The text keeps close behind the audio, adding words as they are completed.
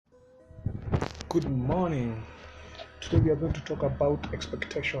Good morning. Today we are going to talk about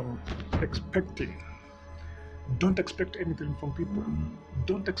expectation. Expecting. Don't expect anything from people.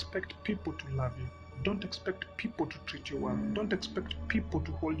 Don't expect people to love you. Don't expect people to treat you well. Don't expect people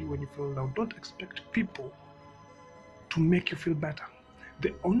to hold you when you feel down. Don't expect people to make you feel better.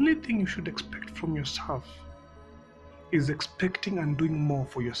 The only thing you should expect from yourself is expecting and doing more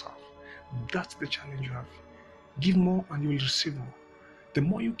for yourself. That's the challenge you have. Give more and you will receive more. The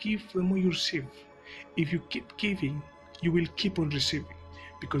more you give, the more you receive. If you keep giving, you will keep on receiving,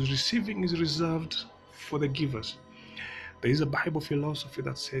 because receiving is reserved for the givers. There is a Bible philosophy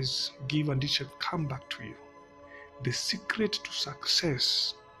that says, give and it shall come back to you. The secret to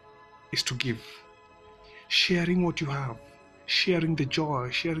success is to give. Sharing what you have, sharing the joy,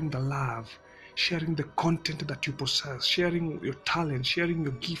 sharing the love, sharing the content that you possess, sharing your talent, sharing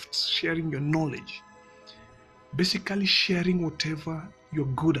your gifts, sharing your knowledge. Basically sharing whatever you're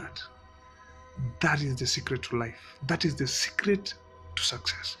good at. That is the secret to life. That is the secret to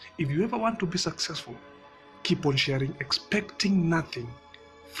success. If you ever want to be successful, keep on sharing, expecting nothing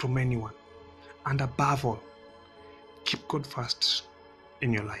from anyone. And above all, keep God first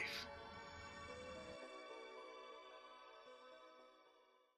in your life.